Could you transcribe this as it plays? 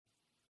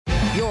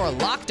Your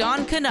Locked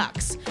On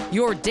Canucks,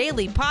 your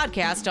daily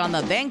podcast on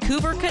the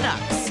Vancouver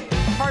Canucks.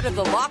 Part of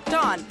the Locked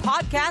On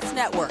Podcast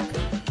Network,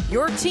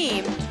 your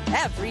team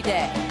every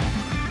day.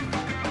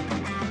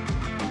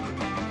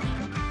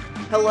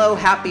 Hello,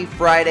 happy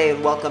Friday,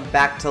 and welcome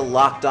back to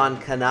Locked On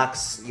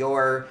Canucks,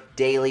 your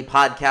daily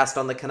podcast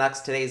on the Canucks.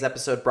 Today's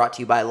episode brought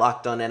to you by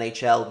Locked On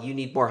NHL. You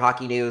need more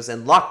hockey news,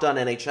 and Locked On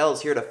NHL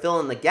is here to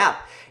fill in the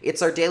gap.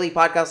 It's our daily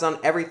podcast on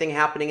everything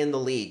happening in the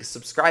league.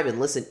 Subscribe and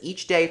listen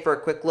each day for a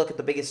quick look at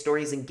the biggest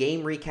stories and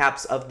game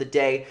recaps of the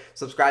day.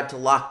 Subscribe to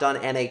Locked On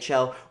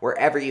NHL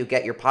wherever you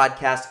get your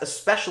podcast,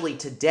 especially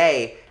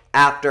today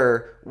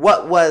after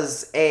what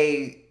was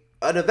an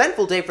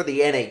eventful day for the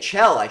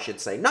NHL, I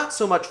should say. Not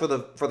so much for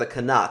the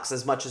Canucks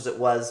as much as it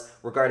was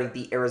regarding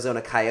the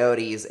Arizona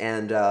Coyotes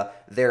and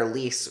their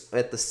lease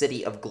at the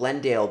city of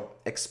Glendale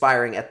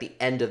expiring at the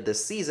end of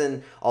this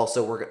season.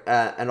 Also,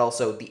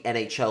 also the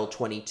NHL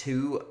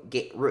 22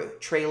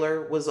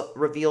 trailer was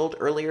revealed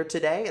earlier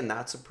today, and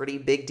that's a pretty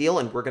big deal,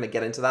 and we're going to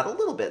get into that a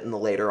little bit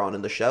later on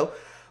in the show.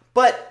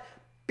 But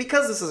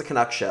because this is a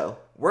Canucks show,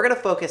 we're going to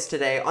focus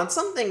today on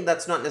something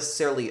that's not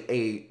necessarily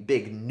a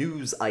big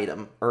news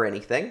item or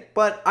anything,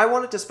 but I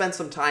wanted to spend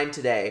some time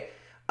today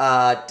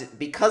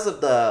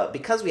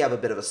because we have a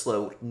bit of a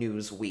slow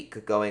news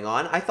week going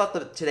on. I thought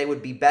that today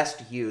would be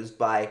best used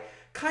by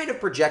kind of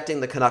projecting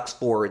the Canucks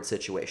forward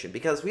situation,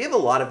 because we have a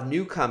lot of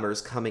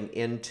newcomers coming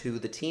into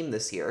the team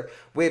this year.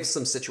 We have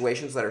some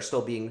situations that are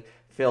still being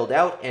filled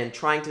out, and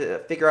trying to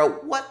figure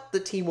out what the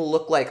team will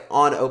look like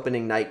on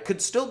opening night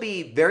could still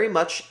be very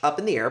much up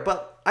in the air,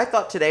 but I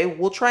thought today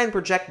we'll try and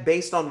project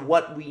based on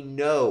what we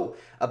know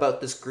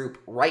about this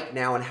group right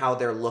now and how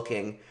they're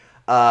looking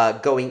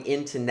going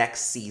into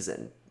next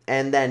season.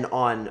 And then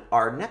on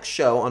our next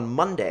show on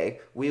Monday,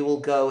 we will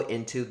go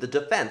into the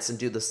defense and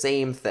do the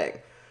same thing.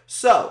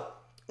 So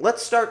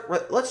let's start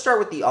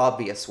with the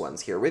obvious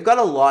ones here. We've got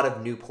a lot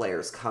of new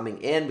players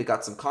coming in. We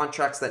got some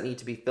contracts that need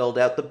to be filled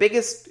out. The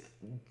biggest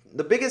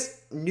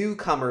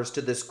newcomers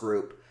to this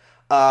group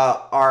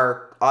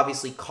are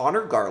obviously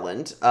Connor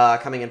Garland,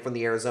 coming in from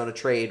the Arizona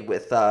trade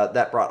with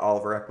that brought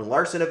Oliver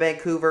Ekman-Larsson to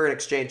Vancouver in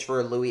exchange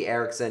for Louis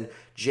Eriksson,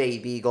 Jay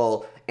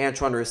Beagle,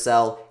 Antoine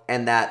Roussel,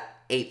 and that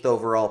 8th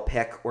overall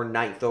pick, or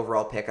 9th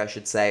overall pick, I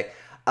should say.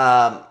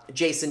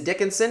 Jason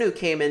Dickinson, who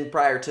came in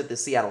prior to the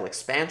Seattle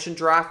expansion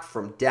draft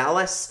from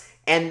Dallas.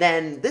 And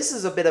then this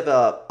is a bit of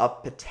a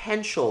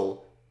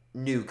potential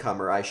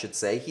newcomer, I should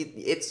say.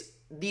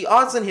 The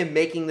odds on him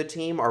making the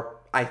team are,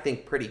 I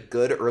think, pretty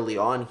good early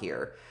on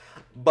here.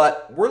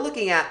 But we're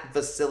looking at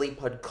Vasily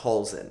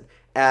Podkolzin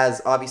as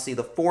obviously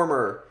the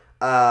former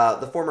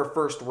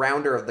first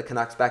rounder of the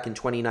Canucks back in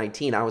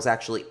 2019. I was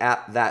actually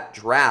at that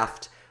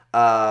draft.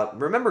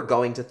 Remember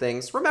going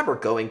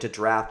to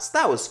drafts.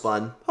 That was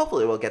fun.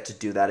 Hopefully we'll get to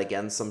do that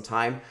again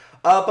sometime.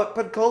 But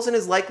Podkolzin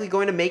is likely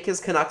going to make his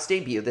Canucks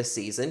debut this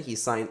season.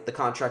 The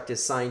contract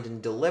is signed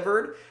and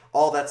delivered.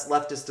 All that's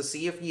left is to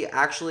see if he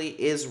actually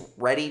is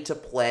ready to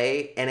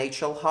play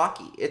NHL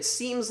hockey. It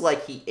seems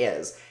like he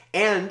is.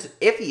 And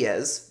if he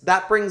is,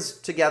 that brings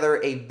together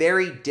a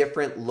very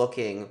different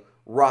looking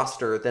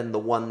roster than the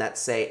one that,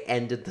 say,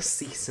 ended the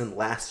season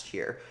last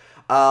year.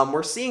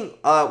 We've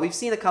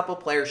seen a couple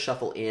players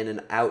shuffle in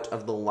and out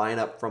of the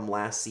lineup from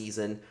last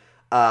season.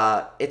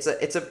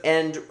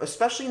 And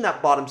especially in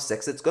that bottom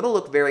six, it's going to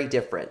look very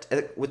different,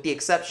 with the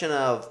exception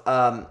of,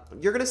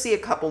 you're going to see a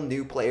couple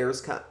new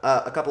players,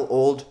 a couple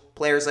old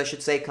players, I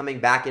should say, coming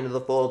back into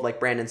the fold, like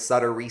Brandon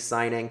Sutter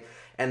re-signing.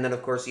 And then,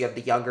 of course, you have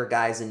the younger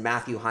guys in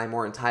Matthew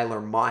Highmore and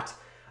Tyler Mott,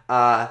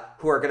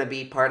 who are going to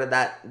be part of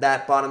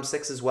that bottom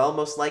six as well,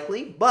 most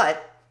likely.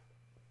 But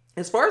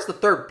as far as the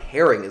third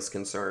pairing is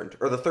concerned,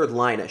 or the third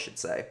line, I should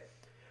say,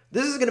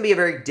 this is going to be a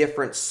very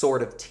different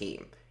sort of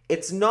team.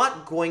 It's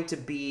not going to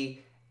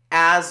be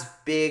as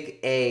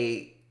big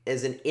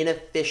as an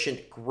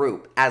inefficient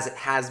group as it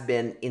has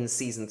been in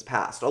seasons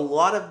past. A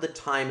lot of the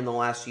time in the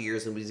last few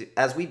years, and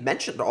as we've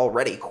mentioned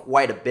already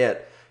quite a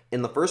bit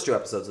in the first two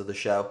episodes of the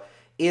show,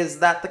 is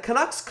that the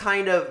Canucks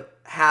kind of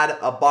had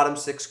a bottom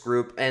six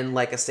group and,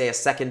 a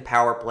second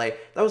power play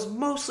that was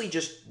mostly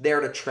just there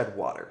to tread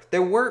water. They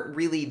weren't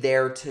really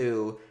there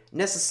to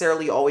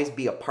necessarily always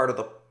be a part of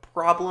the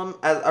problem,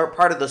 or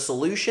part of the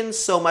solution,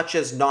 so much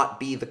as not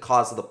be the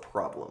cause of the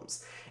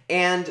problems.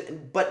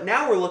 But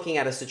now we're looking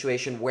at a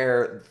situation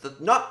where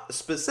not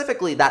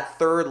specifically that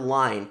third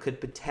line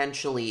could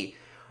potentially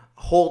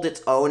hold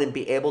its own and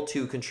be able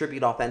to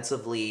contribute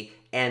offensively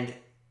and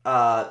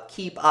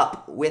keep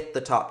up with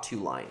the top two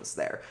lines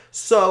there.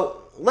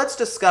 So let's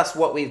discuss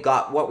what we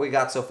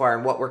got so far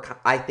and what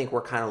I think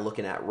we're kind of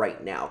looking at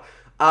right now.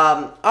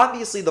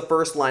 Obviously the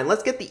first line,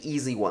 let's get the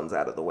easy ones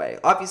out of the way.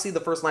 Obviously the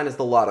first line is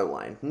the Lotto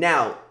line.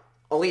 Now,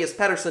 Elias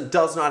Pettersson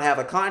does not have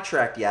a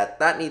contract yet.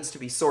 That needs to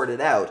be sorted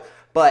out.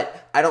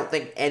 But I don't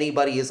think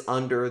anybody is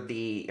under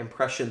the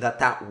impression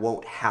that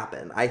won't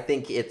happen. I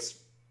think it's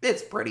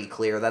pretty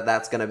clear that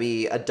that's going to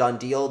be a done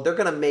deal. They're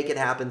going to make it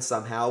happen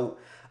somehow.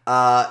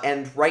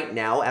 And right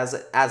now, as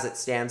it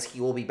stands,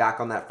 he will be back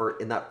on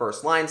in that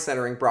first line,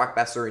 centering Brock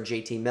Besser and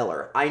JT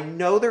Miller. I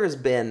know there has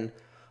been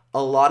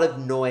a lot of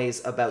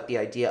noise about the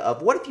idea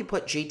of what if you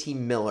put JT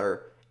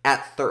Miller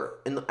at third,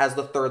 as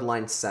the third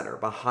line center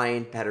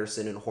behind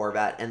Pettersson and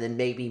Horvat, and then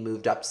maybe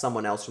moved up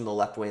someone else from the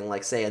left wing,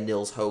 like say a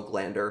Nils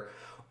Höglander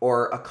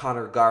or a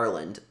Connor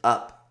Garland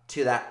up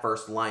to that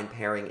first line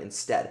pairing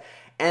instead.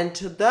 And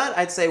to that,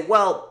 I'd say,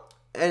 well,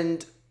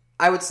 and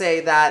I would say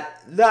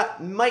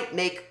that might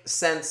make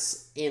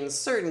sense in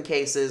certain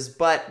cases,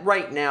 but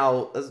right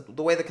now,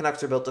 the way the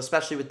Canucks are built,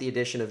 especially with the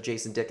addition of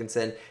Jason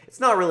Dickinson, it's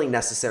not really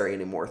necessary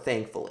anymore,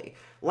 thankfully.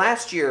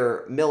 Last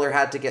year, Miller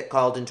had to get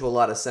called into a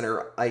lot of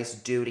center ice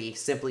duty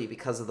simply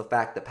because of the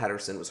fact that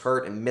Pettersson was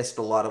hurt and missed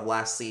a lot of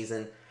last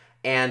season,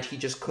 and he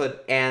just could,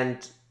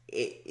 and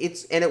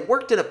it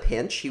worked in a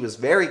pinch. He was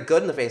very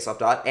good in the faceoff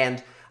dot,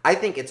 and I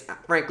think it's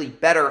frankly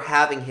better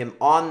having him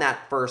on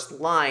that first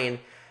line.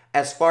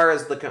 As far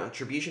as the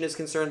contribution is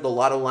concerned, the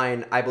Lotto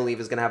line, I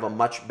believe, is going to have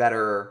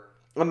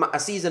a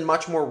season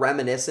much more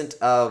reminiscent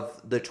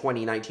of the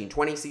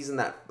 2019-20 season,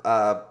 that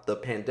the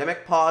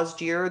pandemic paused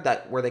year,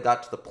 where they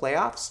got to the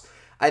playoffs.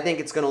 I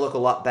think it's going to look a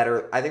lot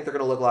better. I think they're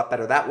going to look a lot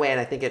better that way, and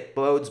I think it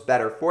bodes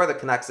better for the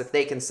Canucks if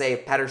they can say,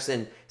 if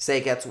Pettersson,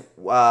 say, gets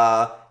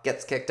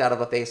kicked out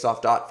of a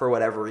faceoff dot for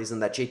whatever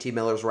reason, that JT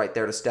Miller's right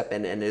there to step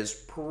in and is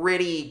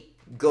pretty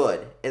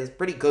good. Is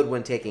pretty good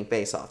when taking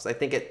faceoffs. I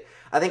think it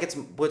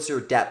puts your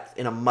depth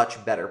in a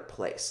much better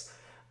place.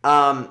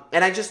 And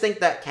I just think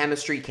that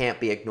chemistry can't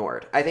be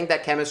ignored. I think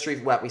that chemistry,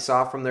 what we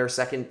saw from their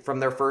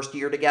first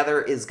year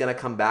together, is going to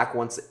come back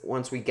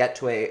once we get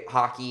to a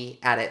hockey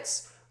at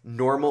its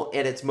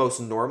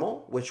most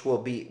normal, which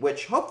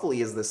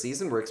hopefully is this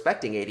season. We're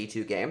expecting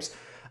 82 games.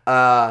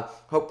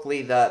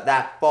 Hopefully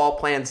that fall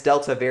plans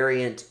Delta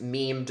variant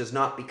meme does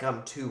not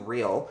become too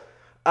real.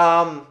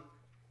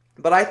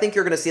 But I think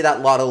you're going to see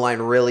that Lotto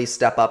line really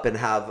step up and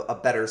have a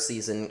better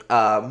season,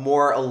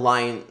 more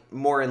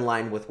in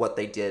line with what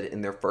they did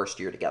in their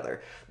first year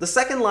together. The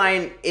second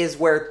line is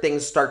where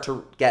things start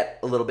to get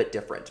a little bit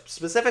different.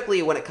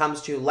 Specifically, when it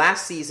comes to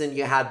last season,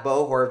 you had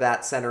Bo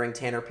Horvat centering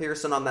Tanner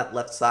Pearson on that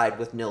left side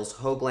with Nils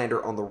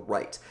Höglander on the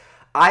right.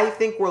 I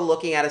think we're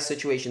looking at a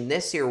situation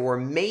this year where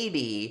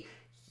maybe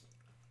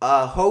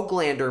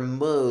Höglander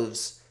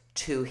moves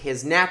to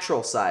his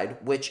natural side,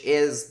 which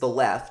is the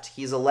left.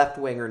 He's a left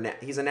winger.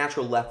 He's a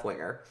natural left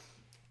winger.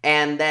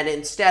 And then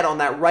instead on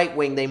that right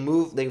wing,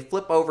 they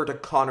flip over to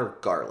Connor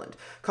Garland.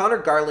 Connor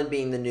Garland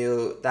being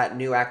that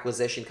new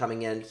acquisition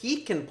coming in, he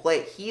can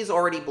play. He's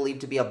already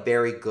believed to be a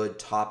very good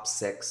top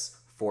six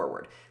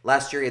forward.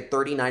 Last year he had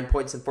 39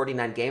 points in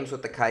 49 games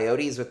with the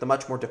Coyotes, with the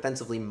much more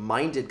defensively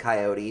minded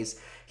Coyotes.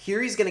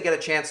 Here he's going to get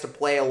a chance to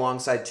play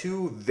alongside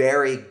two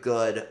very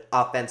good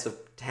offensive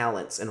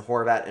talents in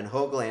Horvat and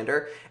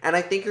Höglander, and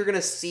I think you're going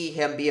to see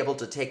him be able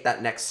to take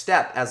that next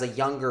step as a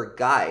younger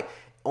guy,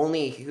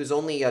 who's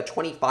only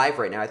 25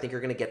 right now. I think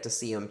you're going to get to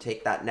see him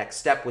take that next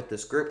step with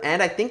this group,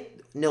 and I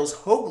think Nils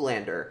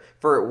Höglander,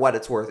 for what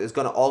it's worth, is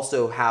going to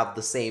also have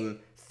the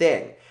same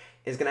thing.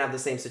 Is going to have the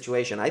same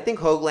situation. I think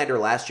Höglander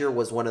last year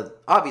was one of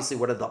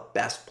the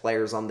best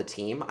players on the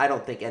team. I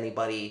don't think there's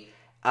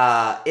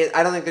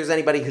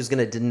anybody who's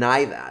going to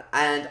deny that.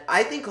 And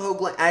I think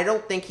I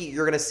don't think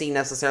you're going to see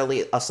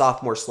necessarily a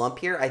sophomore slump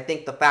here. I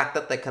think the fact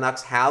that the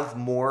Canucks have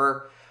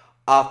more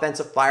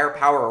offensive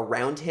firepower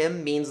around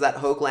him means that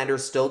Höglander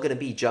is still going to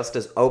be just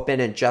as open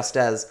and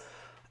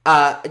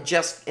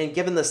and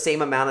given the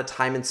same amount of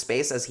time and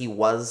space as he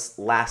was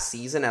last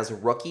season as a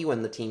rookie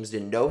when the teams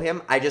didn't know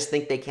him. I just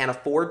think they can't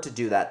afford to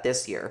do that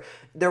this year.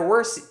 There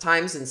were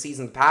times in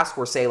seasons past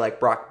where, say, like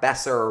Brock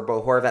Besser or Bo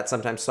Horvat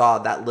sometimes saw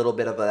that little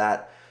bit of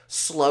that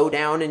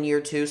slowdown in year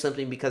two,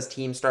 simply because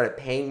teams started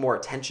paying more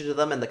attention to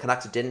them and the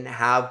Canucks didn't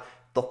have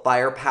the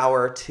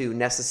firepower to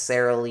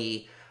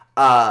necessarily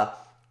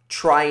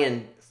try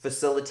and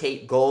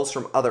facilitate goals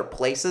from other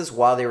places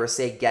while they were,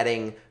 say,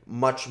 getting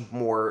much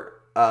more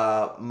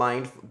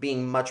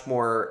being much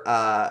more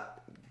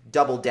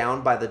doubled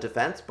down by the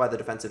defense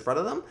in front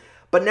of them.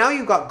 But now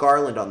you've got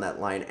Garland on that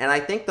line, and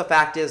I think the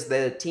fact is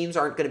that teams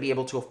aren't going to be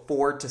able to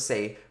afford to,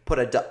 say,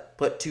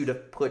 put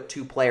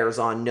two players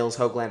on Nils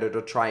Höglander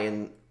to try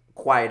and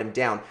quiet him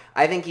down.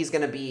 I think he's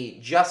going to be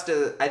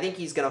I think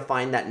he's going to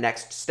find that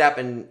next step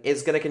and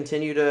is going to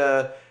continue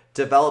to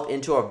develop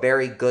into a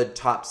very good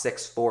top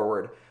six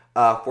forward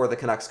for the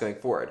Canucks going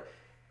forward.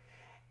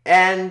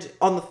 And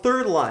on the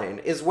third line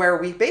is where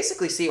we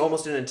basically see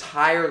almost an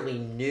entirely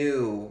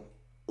new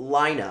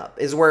lineup,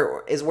 is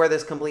where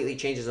this completely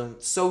changes and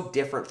it's so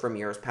different from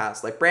years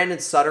past. Like Brandon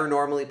Sutter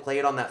normally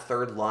played on that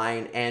third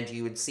line, and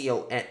you would see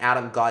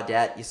Adam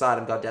Gaudette. You saw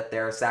Adam Gaudette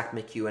there. Zach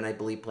McEwen, I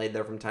believe, played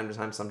there from time to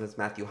time. Sometimes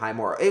Matthew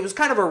Highmore. It was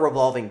kind of a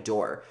revolving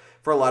door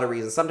for a lot of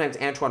reasons. Sometimes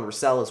Antoine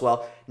Roussel as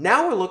well.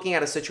 Now we're looking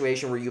at a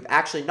situation where you've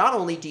actually, not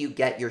only do you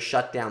get your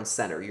shutdown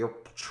center, your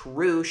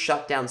true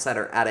shutdown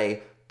center at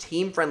a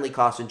team-friendly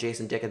cost in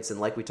Jason Dickinson,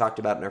 like we talked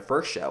about in our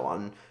first show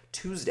on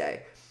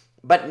Tuesday.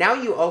 But now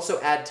you also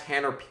add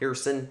Tanner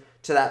Pearson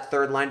to that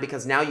third line,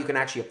 because now you can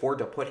actually afford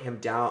to put him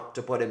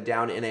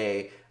down in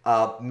a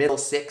middle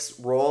six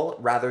role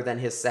rather than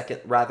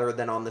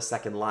on the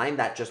second line.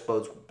 That just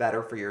bodes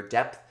better for your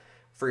depth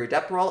for your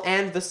depth role,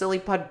 and Vasily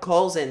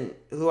Podkolzin,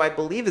 who I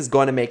believe is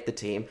going to make the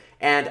team,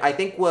 and I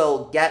think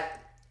will get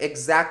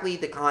exactly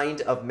the kind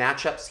of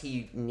matchups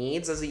he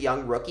needs as a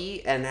young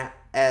rookie, and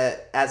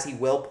as he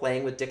will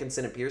playing with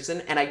Dickinson and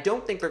Pearson. And I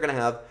don't think they're going to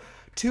have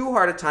too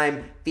hard a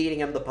time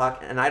feeding him the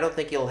puck, and I don't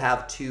think he'll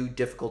have too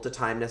difficult a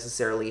time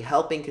necessarily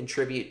helping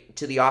contribute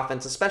to the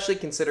offense, especially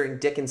considering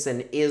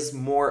Dickinson is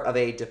more of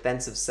a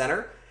defensive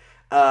center.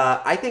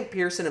 I think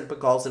Pearson and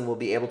Podkolzin will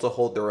be able to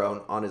hold their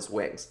own on his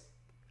wings.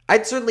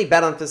 I'd certainly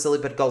bet on Vasily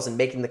Podkolzin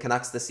making the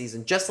Canucks this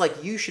season, just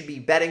like you should be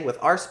betting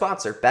with our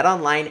sponsor,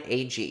 BetOnline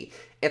AG.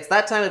 It's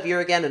that time of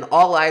year again, and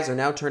all eyes are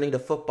now turning to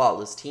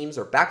football as teams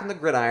are back on the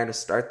gridiron to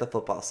start the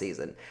football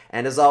season.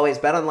 And as always,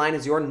 BetOnline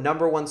is your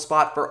number one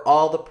spot for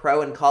all the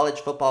pro and college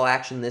football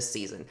action this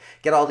season.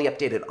 Get all the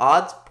updated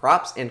odds,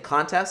 props, and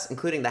contests,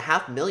 including the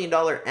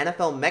 $500,000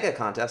 NFL Mega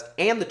Contest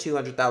and the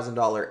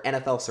 $200,000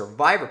 NFL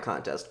Survivor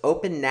Contest,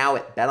 open now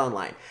at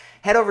BetOnline.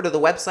 Head over to the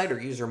website or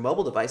use your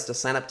mobile device to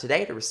sign up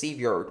today to receive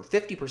your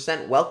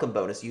 50% welcome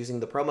bonus using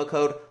the promo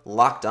code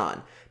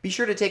LOCKEDON. Be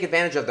sure to take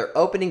advantage of their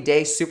opening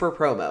day super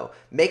promo.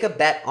 Make a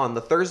bet on the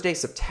Thursday,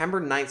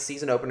 September 9th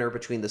season opener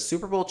between the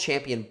Super Bowl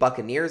champion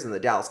Buccaneers and the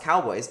Dallas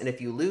Cowboys, and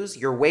if you lose,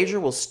 your wager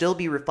will still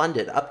be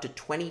refunded up to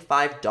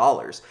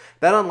 $25.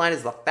 BetOnline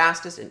is the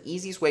fastest and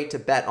easiest way to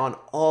bet on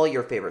all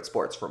your favorite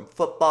sports, from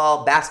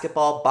football,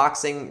 basketball,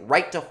 boxing,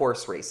 right to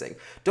horse racing.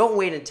 Don't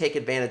wait and take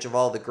advantage of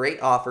all the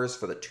great offers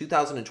for the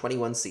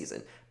 2021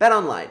 season.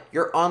 BetOnline,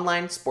 your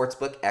online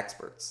sportsbook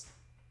experts.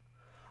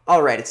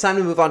 All right, it's time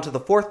to move on to the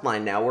fourth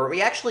line now, where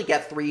we actually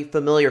get three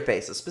familiar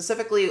faces.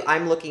 Specifically,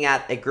 I'm looking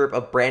at a group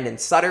of Brandon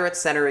Sutter at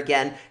center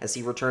again, as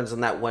he returns on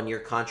that one-year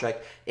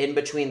contract, in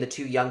between the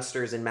two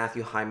youngsters in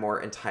Matthew Highmore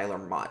and Tyler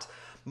Mott.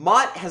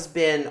 Mott has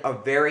been a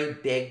very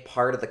big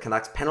part of the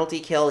Canucks penalty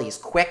kill. He's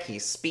quick,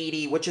 he's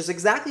speedy, which is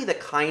exactly the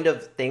kind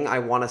of thing I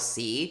want to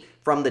see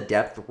from the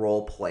depth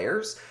role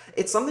players.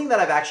 It's something that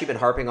I've actually been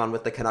harping on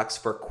with the Canucks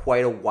for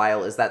quite a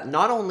while, is that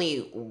not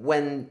only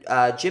when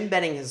Jim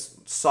Benning has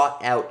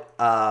sought out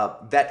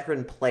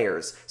veteran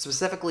players,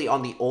 specifically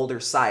on the older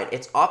side,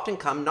 it's often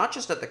come not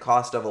just at the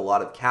cost of a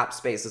lot of cap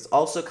space, it's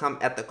also come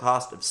at the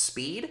cost of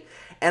speed.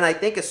 And I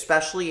think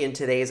especially in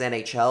today's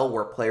NHL,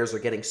 where players are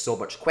getting so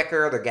much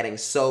quicker, they're getting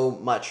so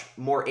much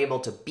more able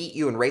to beat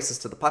you in races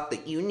to the puck,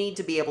 that you need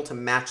to be able to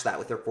match that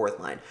with your fourth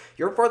line.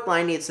 Your fourth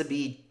line needs to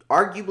be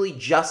arguably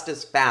just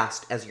as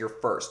fast as your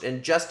first,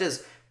 and just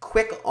as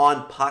quick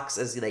on pucks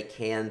as they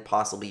can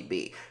possibly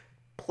be.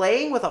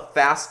 Playing with a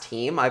fast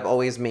team, I've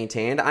always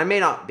maintained, I may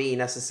not be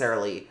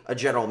necessarily a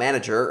general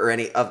manager or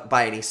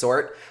by any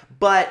sort,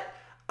 but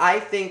I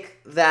think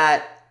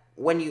that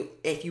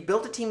if you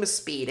build a team with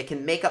speed, it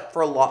can make up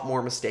for a lot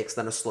more mistakes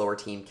than a slower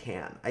team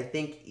can. I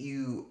think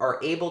you are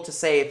able to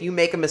say, if you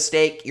make a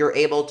mistake, you're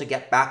able to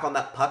get back on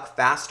that puck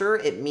faster.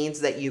 It means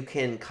that you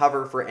can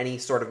cover for any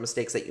sort of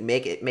mistakes that you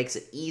make. It makes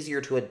it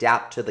easier to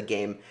adapt to the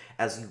game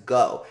as you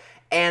go.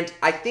 And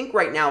I think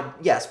right now,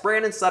 yes,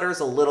 Brandon Sutter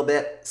is a little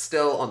bit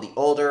still on the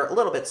older, a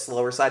little bit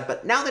slower side,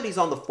 but now that he's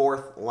on the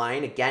fourth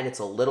line, again, it's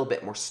a little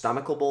bit more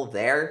stomachable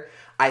there.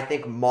 I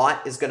think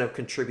Mott is going to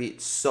contribute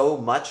so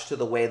much to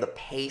the way the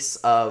pace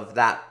of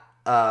that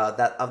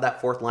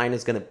fourth line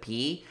is going to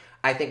be.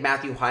 I think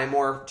Matthew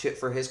Highmore,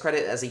 for his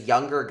credit, as a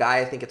younger guy,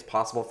 I think it's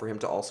possible for him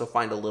to also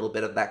find a little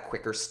bit of that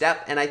quicker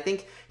step. And I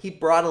think he'll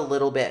bring a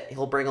little bit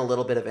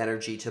of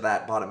energy to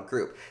that bottom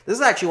group. This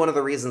is actually one of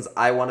the reasons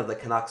I wanted the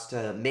Canucks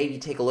to maybe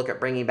take a look at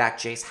bringing back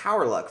Jace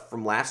Hawryluk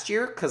from last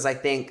year, because I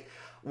think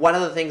one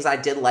of the things I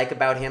did like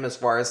about him, as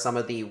far as some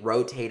of the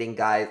rotating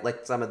guys,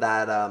 like some of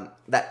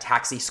that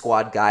taxi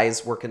squad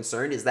guys were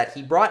concerned, is that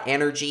he brought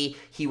energy.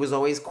 He was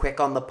always quick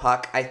on the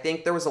puck. I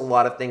think there was a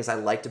lot of things I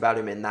liked about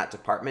him in that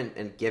department,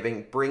 and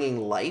bringing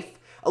life,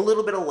 a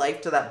little bit of life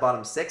to that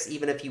bottom six,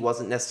 even if he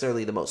wasn't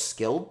necessarily the most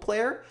skilled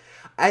player.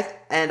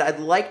 And I'd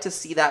like to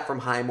see that from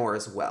Highmore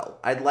as well.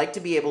 I'd like to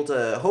be able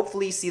to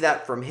hopefully see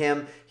that from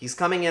him. He's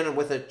coming in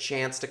with a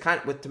chance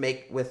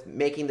to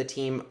making the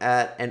team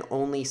at an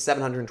only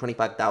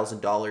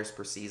 $725,000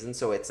 per season.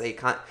 So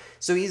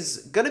so he's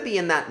going to be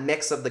in that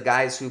mix of the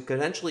guys who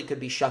potentially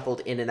could be shuffled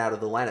in and out of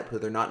the lineup, who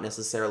they're not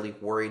necessarily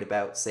worried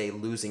about, say,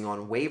 losing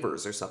on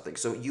waivers or something.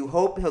 So you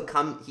hope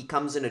he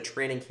comes into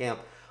training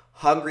camp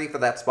hungry for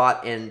that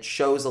spot and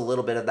shows a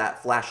little bit of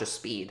that flash of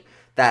speed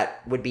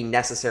that would be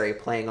necessary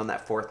playing on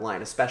that fourth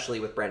line, especially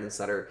with Brandon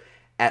Sutter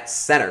at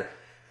center.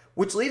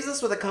 Which leaves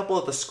us with a couple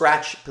of the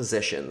scratch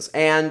positions.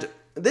 And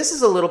this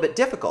is a little bit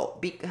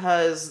difficult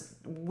because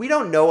we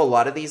don't know a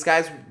lot of these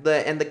guys.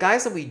 The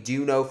guys that we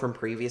do know from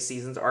previous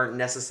seasons aren't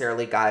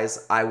necessarily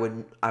guys I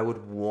would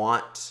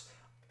want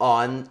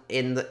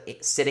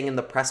sitting in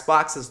the press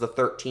box as the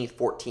 13th,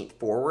 14th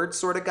forward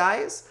sort of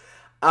guys.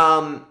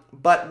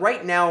 But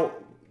right now,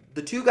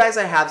 the two guys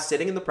I have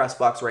sitting in the press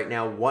box right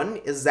now, one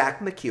is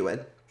Zach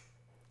McEwen,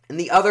 and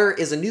the other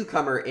is a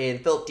newcomer in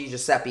Philip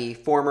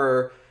DiGiuseppe,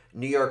 former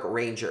New York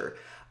Ranger.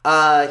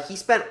 He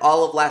spent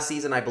all of last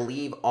season, I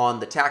believe, on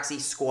the taxi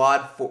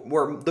squad,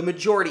 or the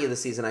majority of the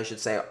season, I should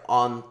say,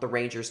 on the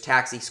Rangers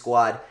taxi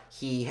squad.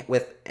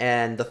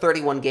 And the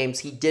 31 games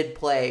he did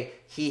play,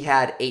 he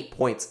had 8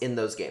 points in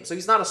those games. So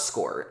he's not a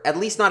scorer, at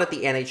least not at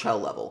the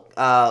NHL level.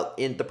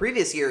 In the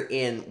previous year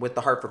with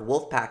the Hartford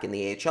Wolfpack in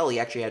the AHL, he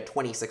actually had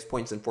 26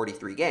 points in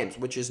 43 games,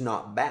 which is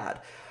not bad.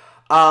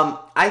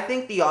 I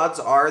think the odds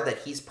are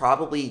that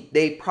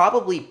they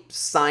probably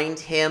signed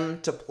him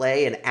to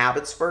play in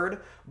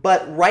Abbotsford,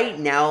 but right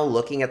now,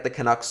 looking at the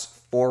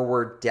Canucks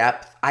forward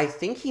depth, I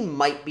think he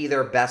might be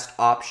their best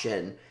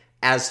option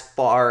as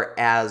far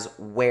as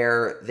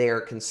where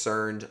they're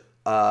concerned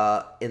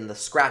in the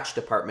scratch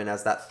department,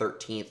 as that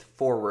 13th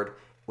forward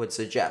would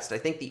suggest. I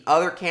think the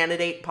other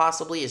candidate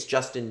possibly is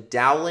Justin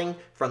Dowling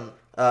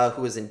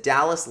who was in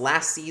Dallas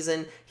last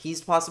season.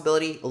 He's a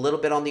possibility, a little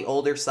bit on the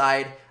older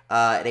side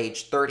at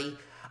age 30.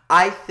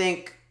 I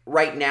think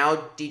right now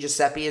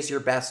DiGiuseppe is your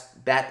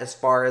best bet as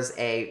far as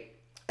a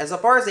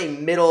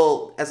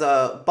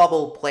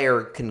bubble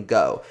player can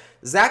go.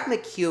 Zach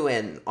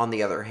McEwen, on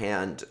the other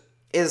hand,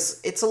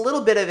 it's a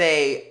little bit of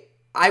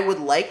I would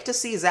like to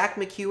see Zach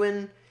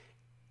McEwen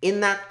in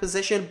that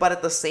position, but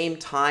at the same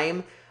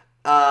time,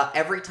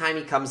 every time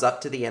he comes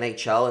up to the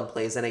NHL and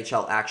plays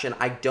NHL action,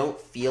 I don't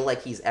feel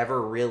like he's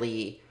ever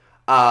really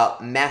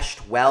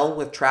meshed well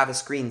with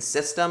Travis Green's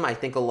system. I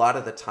think a lot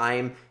of the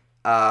time,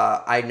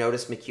 I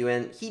notice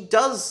McEwen, he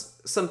does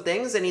some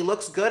things and he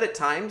looks good at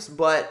times,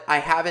 but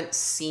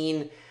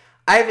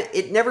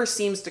it never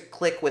seems to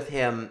click with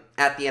him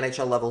at the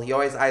NHL level. He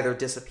always either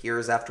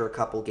disappears after a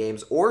couple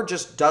games or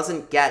just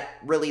doesn't get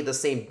really the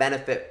same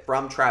benefit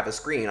from Travis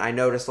Green. I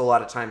notice a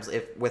lot of times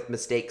with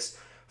mistakes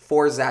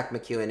for Zach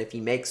McEwen, if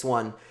he makes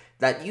one,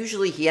 that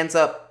usually he ends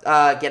up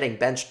getting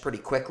benched pretty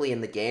quickly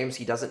in the games.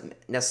 He doesn't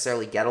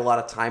necessarily get a lot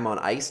of time on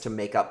ice to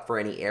make up for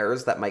any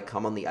errors that might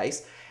come on the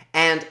ice.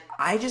 And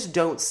I just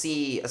don't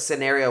see a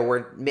scenario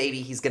where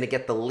maybe he's going to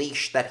get the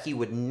leash that he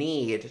would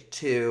need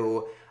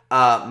to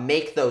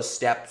make those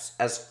steps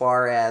as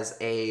far as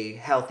a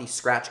healthy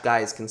scratch guy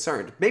is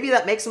concerned. Maybe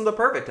that makes him the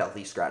perfect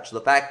healthy scratch.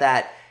 The fact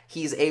that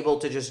he's able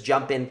to just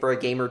jump in for a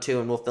game or two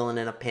and will fill in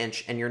a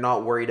pinch and you're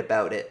not worried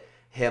about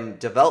him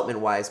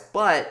development-wise.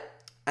 But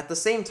at the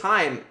same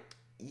time,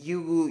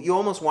 you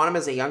almost want him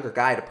as a younger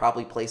guy to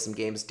probably play some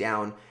games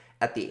down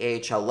at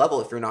the AHL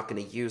level if you're not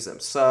going to use him.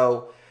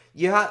 So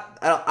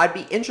I'd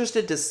be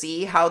interested to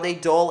see how they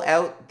dole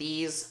out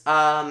those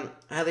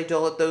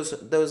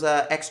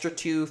extra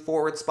 2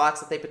 forward spots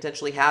that they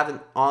potentially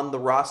have on the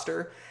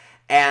roster.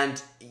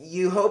 And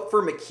you hope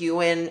for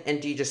McEwen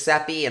and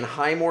DiGiuseppe and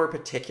Highmore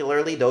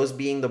particularly, those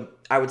being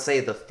I would say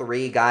the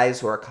 3 guys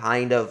who are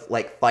kind of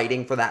like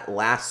fighting for that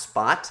last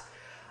spot.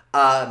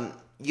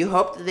 You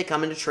hope that they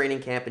come into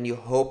training camp and you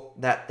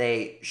hope that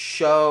they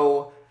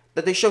show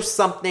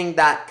something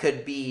that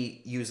could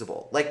be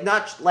usable.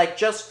 Not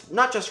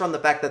just from the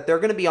fact that they're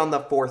going to be on the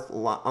fourth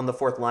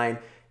line.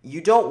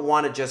 You don't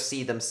want to just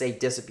see them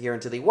disappear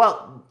into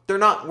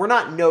we're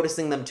not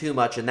noticing them too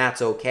much and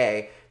that's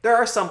okay. There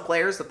are some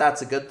players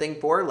that's a good thing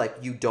for,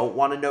 you don't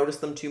want to notice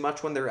them too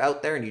much when they're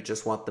out there and you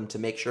just want them to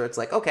make sure it's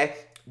okay,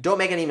 don't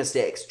make any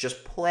mistakes.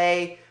 Just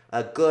play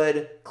a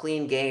good,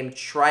 clean game.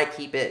 Try to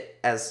keep it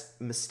as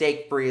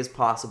mistake-free as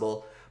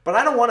possible. But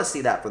I don't want to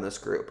see that from this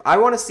group. I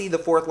want to see the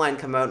fourth line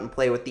come out and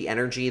play with the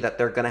energy that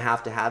they're going to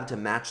have to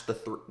match the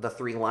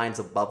 3 lines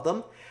above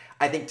them.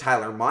 I think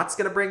Tyler Mott's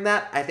going to bring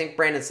that. I think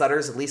Brandon Sutter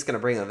is at least going to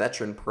bring a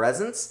veteran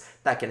presence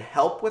that can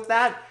help with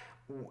that.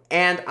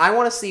 And I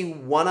want to see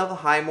one of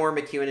Highmore,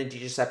 McEwen, and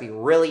DiGiuseppe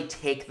really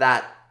take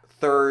that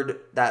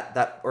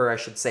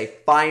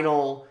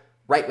final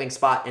right wing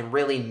spot and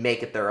really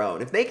make it their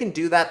own. If they can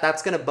do that,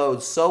 that's going to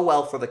bode so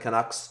well for the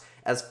Canucks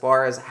as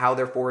far as how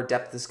their forward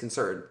depth is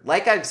concerned.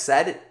 Like I've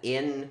said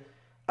in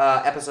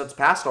episodes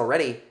past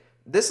already,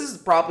 this is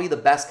probably the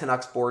best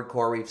Canucks forward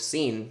core we've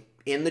seen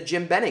in the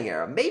Jim Benning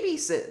era. Maybe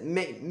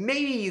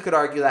you could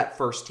argue that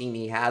first team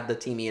he had, the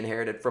team he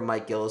inherited from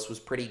Mike Gillis, was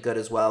pretty good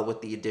as well with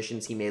the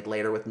additions he made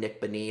later with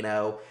Nick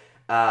Bonino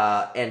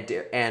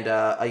and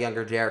a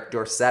younger Derek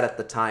Dorsett at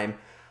the time.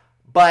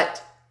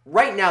 But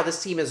right now,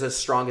 this team is as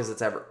strong as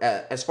it's ever.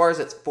 As far as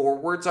its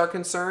forwards are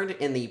concerned,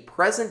 in the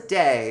present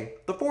day,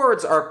 the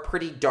forwards are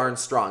pretty darn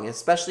strong.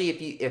 Especially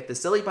if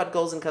Vasily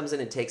Podkolzin comes in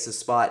and takes his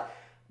spot,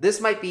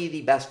 this might be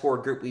the best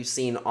forward group we've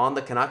seen on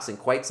the Canucks in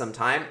quite some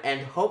time, and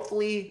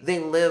hopefully they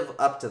live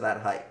up to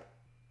that hype.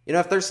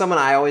 If there's someone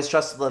I always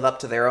trust to live up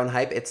to their own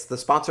hype, it's the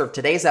sponsor of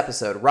today's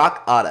episode,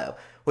 Rock Auto.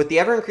 With the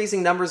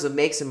ever-increasing numbers of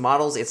makes and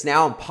models, it's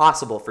now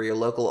impossible for your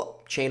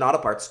local chain auto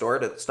parts store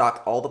to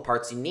stock all the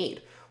parts you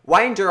need.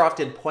 Why endure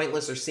often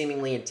pointless or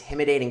seemingly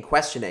intimidating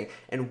questioning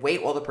and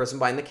wait while the person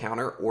behind the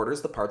counter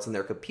orders the parts on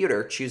their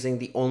computer, choosing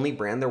the only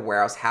brand their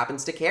warehouse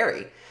happens to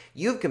carry?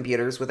 You have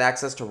computers with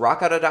access to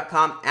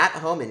rockauto.com at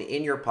home and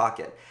in your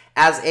pocket.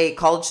 As a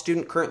college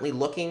student currently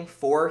looking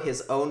for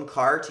his own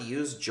car to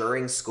use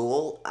during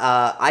school,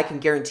 I can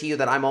guarantee you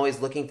that I'm always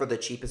looking for the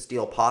cheapest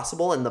deal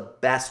possible and the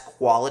best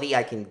quality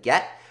I can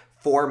get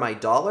for my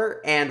dollar,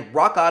 and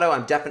Rock Auto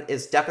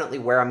is definitely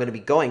where I'm going to be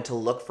going to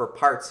look for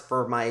parts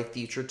for my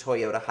future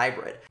Toyota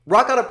hybrid.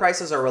 Rock Auto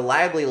prices are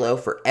reliably low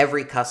for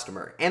every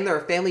customer, and they're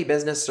a family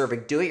business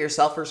serving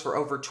do-it-yourselfers for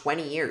over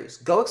 20 years.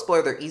 Go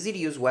explore their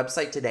easy-to-use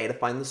website today to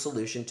find the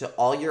solution to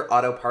all your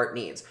auto part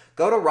needs.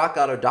 Go to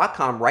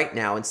rockauto.com right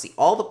now and see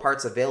all the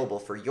parts available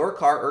for your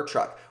car or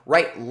truck.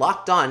 Write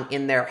Locked On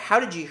in their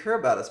How Did You Hear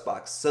About Us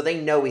box so they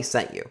know we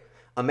sent you.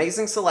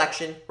 Amazing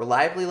selection,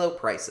 reliably low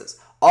prices,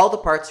 all the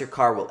parts your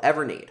car will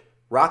ever need.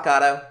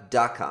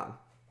 rockauto.com.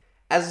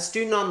 As a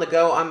student on the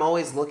go, I'm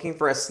always looking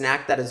for a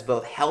snack that is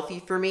both healthy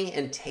for me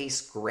and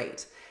tastes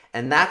great.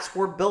 And that's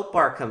where Built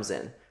Bar comes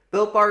in.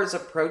 Built Bar is a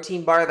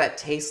protein bar that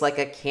tastes like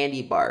a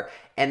candy bar,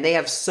 and they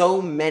have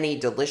so many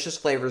delicious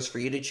flavors for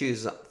you to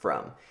choose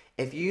from.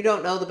 If you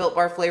don't know the Built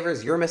Bar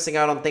flavors, you're missing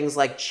out on things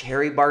like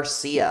Cherry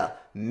Barcia,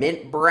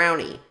 Mint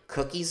Brownie,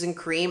 Cookies and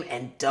Cream,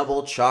 and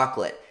Double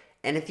Chocolate.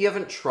 And if you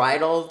haven't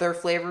tried all of their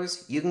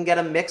flavors, you can get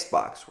a mix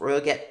box where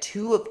you'll get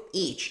 2 of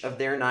each of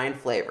their 9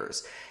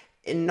 flavors.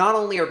 And not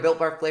only are Built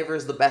Bar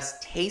flavors the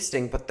best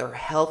tasting, but they're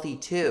healthy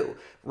too,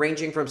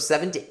 ranging from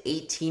 7 to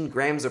 18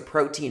 grams of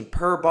protein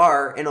per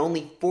bar and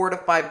only 4 to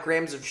 5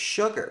 grams of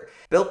sugar.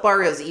 Built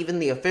Bar is even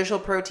the official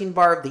protein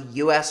bar of the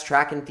U.S.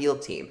 track and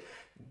field team.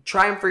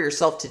 Try them for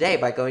yourself today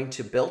by going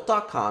to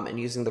Built.com and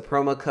using the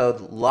promo code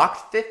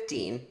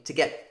LOCKED15 to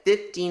get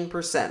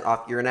 15%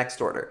 off your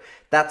next order.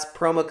 That's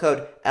promo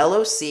code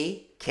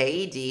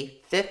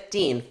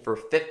LOCKED15 for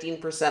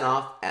 15%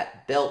 off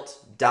at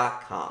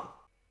Built.com.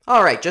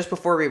 Alright, just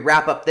before we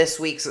wrap up this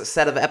week's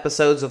set of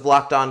episodes of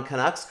Locked On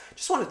Canucks,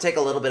 just want to take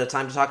a little bit of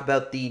time to talk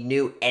about the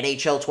new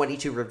NHL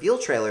 22 reveal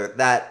trailer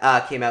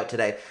that came out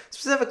today.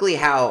 Specifically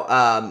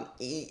how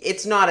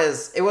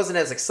it wasn't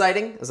as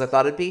exciting as I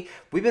thought it'd be.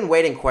 We've been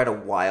waiting quite a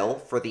while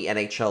for the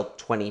NHL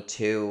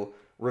 22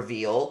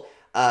 reveal,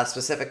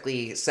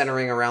 specifically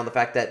centering around the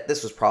fact that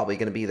this was probably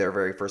going to be their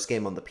very first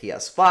game on the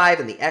PS5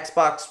 and the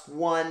Xbox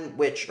One,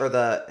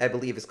 I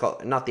believe it's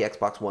called, not the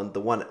Xbox One,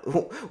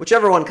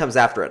 whichever one comes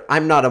after it.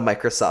 I'm not a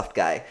Microsoft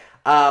guy.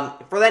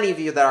 For any of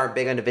you that aren't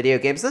big into video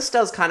games, this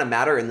does kind of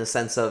matter in the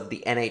sense of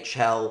the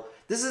NHL.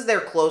 This is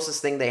their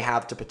closest thing they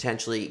have to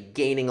potentially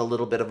gaining a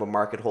little bit of a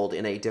market hold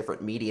in a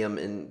different medium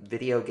in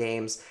video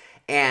games.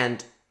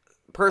 And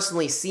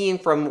personally, seeing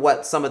from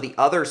what some of the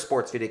other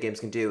sports video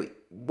games can do,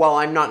 while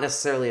I'm not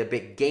necessarily a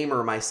big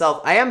gamer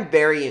myself, I am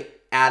very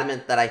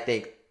adamant that I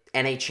think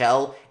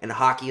NHL and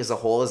hockey as a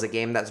whole is a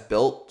game that's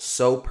built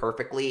so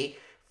perfectly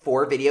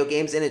for video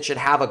games, and it should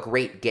have a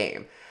great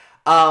game.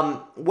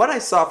 What I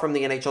saw from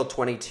the NHL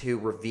 22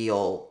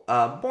 reveal,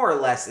 more or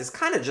less, is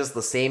kind of just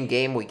the same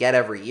game we get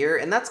every year,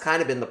 and that's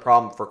kind of been the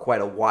problem for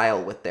quite a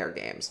while with their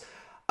games.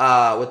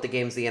 With the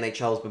games the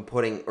NHL has been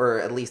putting,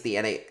 or at least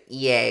the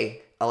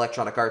EA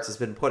Electronic Arts has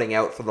been putting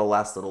out for the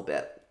last little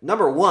bit.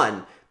 Number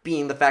one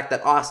being the fact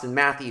that Austin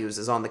Matthews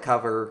is on the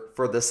cover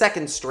for the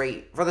second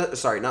time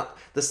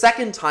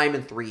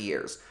in 3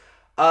 years.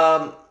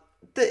 I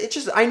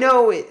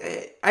know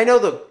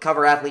the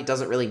cover athlete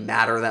doesn't really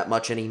matter that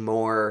much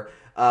anymore,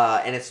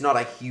 and it's not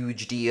a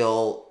huge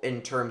deal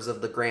in terms of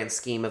the grand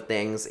scheme of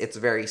things. It's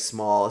very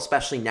small,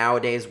 especially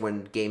nowadays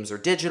when games are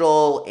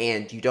digital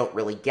and you don't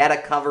really get a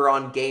cover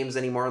on games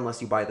anymore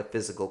unless you buy the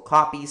physical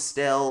copies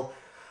still.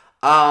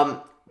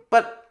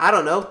 But I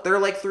don't know. There are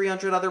like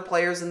 300 other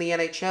players in the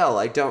NHL.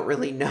 I don't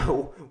really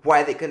know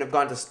why they couldn't have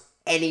gone to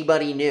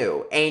anybody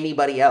new,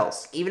 anybody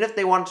else. Even if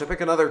they wanted to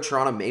pick another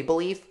Toronto Maple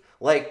Leaf,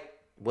 like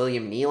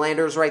William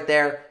Nylander's right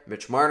there,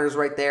 Mitch Marner's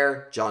right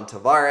there, John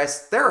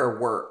Tavares, there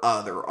were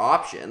other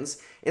options.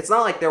 It's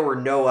not like there were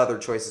no other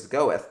choices to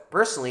go with.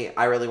 Personally,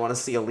 I really want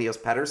to see Elias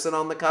Pettersson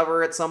on the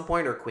cover at some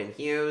point, or Quinn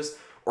Hughes,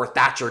 or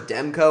Thatcher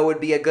Demko would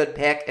be a good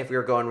pick if we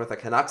were going with a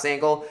Canucks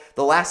angle.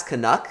 The last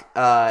Canuck,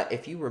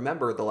 if you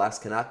remember the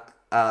last Canuck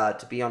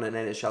to be on an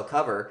NHL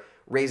cover,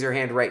 raise your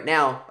hand right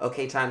now.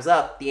 Okay, time's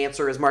up. The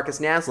answer is Marcus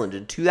Naslund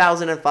in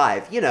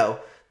 2005. You know,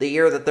 the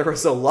year that there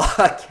was a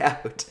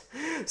lockout.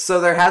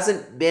 So there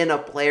hasn't been a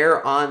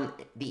player on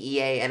the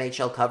EA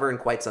NHL cover in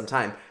quite some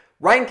time.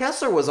 Ryan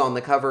Kessler was on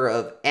the cover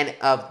of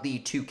the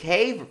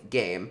 2K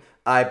game,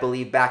 I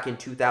believe, back in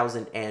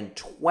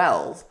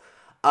 2012.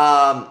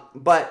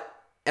 But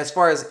as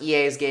far as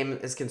EA's game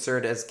is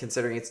concerned, as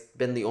considering it's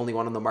been the only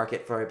one on the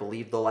market for, I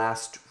believe, the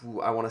last,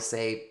 I want to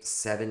say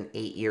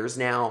 7-8 years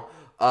now,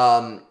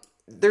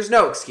 there's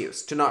no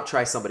excuse to not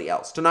try somebody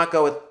else, to not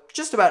go with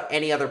just about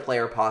any other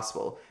player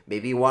possible.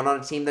 Maybe one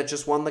on a team that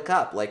just won the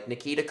cup, like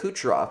Nikita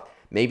Kucherov.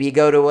 Maybe you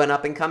go to an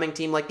up-and-coming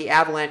team like the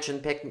Avalanche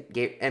and pick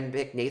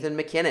Nathan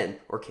McKinnon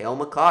or Cale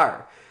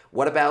Makar.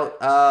 What about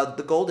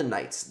the Golden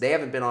Knights? They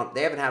haven't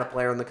had a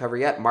player on the cover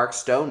yet. Mark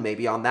Stone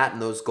maybe on that,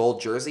 and those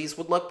gold jerseys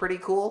would look pretty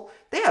cool.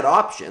 They had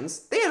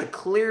options. They had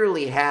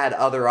clearly had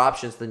other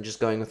options than just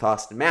going with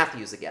Austin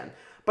Matthews again.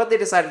 But they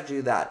decided to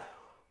do that.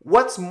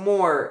 What's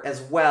more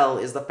as well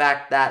is the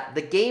fact that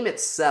the game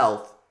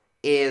itself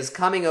is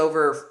coming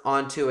over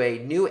onto a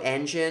new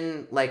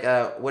engine, like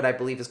what I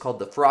believe is called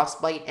the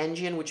Frostbite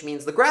engine, which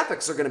means the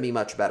graphics are going to be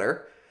much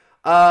better.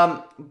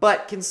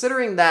 But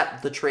considering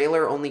that the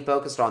trailer only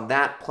focused on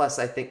that, plus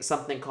I think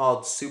something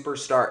called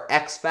Superstar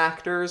X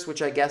Factors,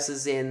 which I guess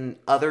is in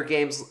other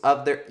games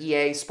of their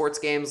EA sports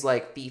games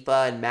like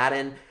FIFA and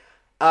Madden,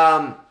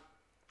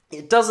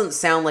 it doesn't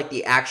sound like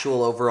the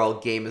actual overall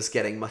game is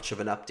getting much of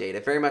an update.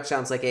 It very much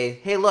sounds like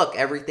hey, look,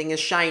 everything is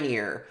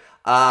shinier.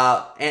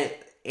 Now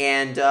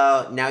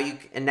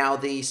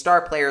the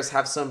star players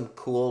have some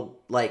cool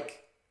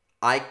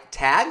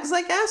tags,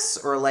 I guess,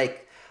 or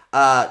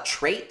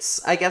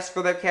traits, I guess,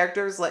 for their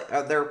characters,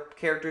 their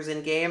characters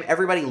in game.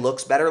 Everybody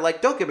looks better.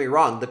 Don't get me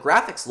wrong, the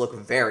graphics look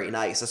very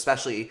nice,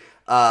 especially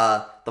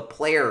the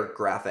player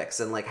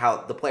graphics, and how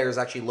the players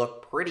actually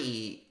look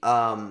pretty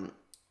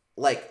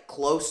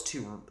close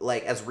to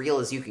as real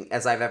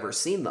as I've ever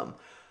seen them.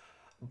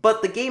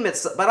 But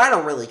but I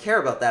don't really care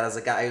about that as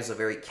a guy who's a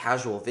very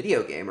casual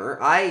video gamer.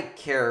 I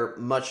care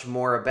much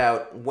more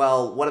about,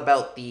 what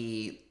about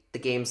the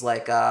games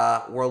like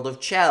World of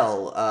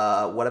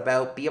Chell? What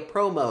about Be a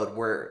Pro mode,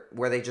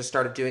 where they just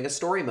started doing a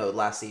story mode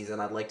last season?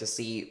 I'd like to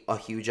see a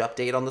huge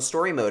update on the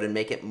story mode and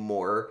make it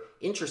more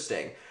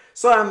interesting.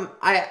 So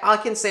I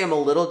can say I'm a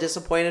little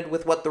disappointed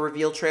with what the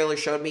reveal trailer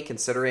showed me,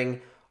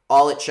 considering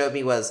all it showed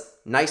me was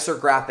nicer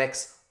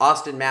graphics,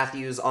 Austin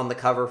Matthews on the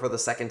cover for the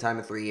second time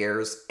in 3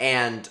 years,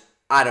 and,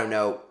 I don't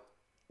know,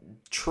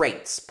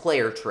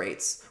 player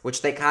traits,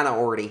 which they kind of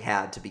already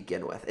had to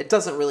begin with. It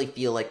doesn't really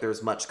feel like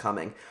there's much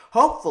coming.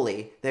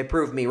 Hopefully, they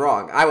prove me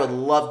wrong. I would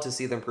love to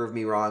see them prove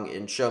me wrong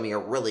and show me a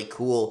really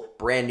cool,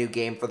 brand new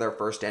game for their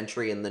first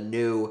entry in the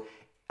new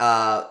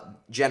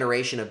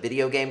generation of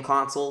video game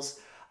consoles.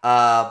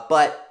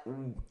 But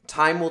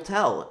time will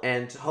tell,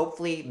 and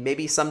hopefully,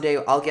 maybe someday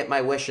I'll get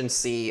my wish and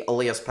see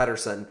Elias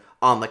Pettersson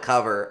on the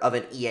cover of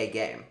an EA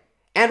game.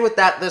 And with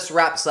that, this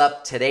wraps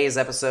up today's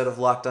episode of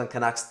Locked On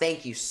Canucks.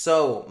 Thank you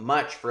so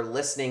much for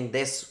listening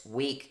this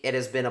week. It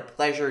has been a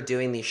pleasure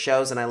doing these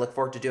shows, and I look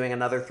forward to doing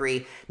another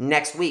 3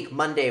 next week,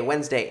 Monday,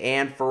 Wednesday,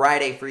 and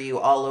Friday for you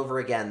all over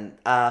again.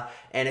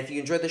 And if you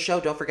enjoyed the show,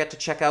 don't forget to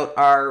check out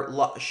our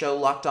show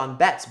Locked On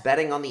Bets.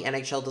 Betting on the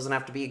NHL doesn't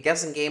have to be a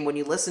guessing game when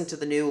you listen to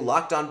the new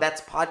Locked On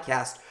Bets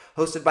podcast,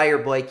 hosted by your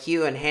boy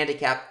Q and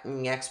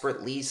handicapping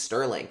expert Lee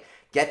Sterling.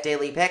 Get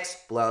daily picks,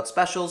 blowout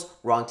specials,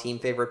 wrong team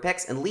favorite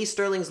picks, and Lee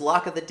Sterling's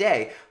lock of the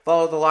day.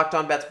 Follow the Locked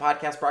On Bets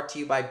podcast, brought to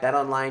you by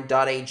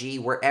betonline.ag,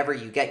 wherever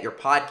you get your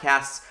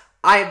podcasts.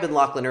 I have been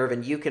Lachlan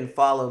Irvin. You can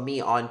follow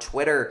me on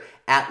Twitter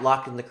at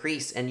Lock in the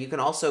Crease, and you can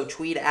also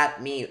tweet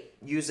at me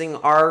using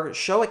our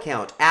show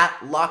account at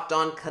Locked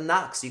On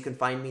Canucks. You can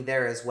find me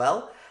there as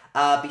well.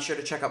 Be sure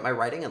to check out my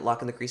writing at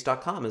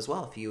lockinthecrease.com as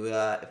well if you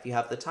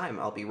have the time.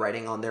 I'll be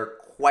writing on there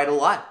quite a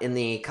lot in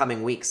the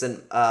coming weeks and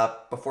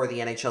before the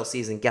NHL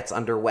season gets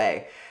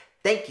underway.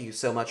 Thank you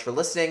so much for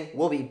listening.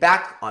 We'll be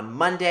back on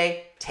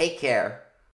Monday. Take care.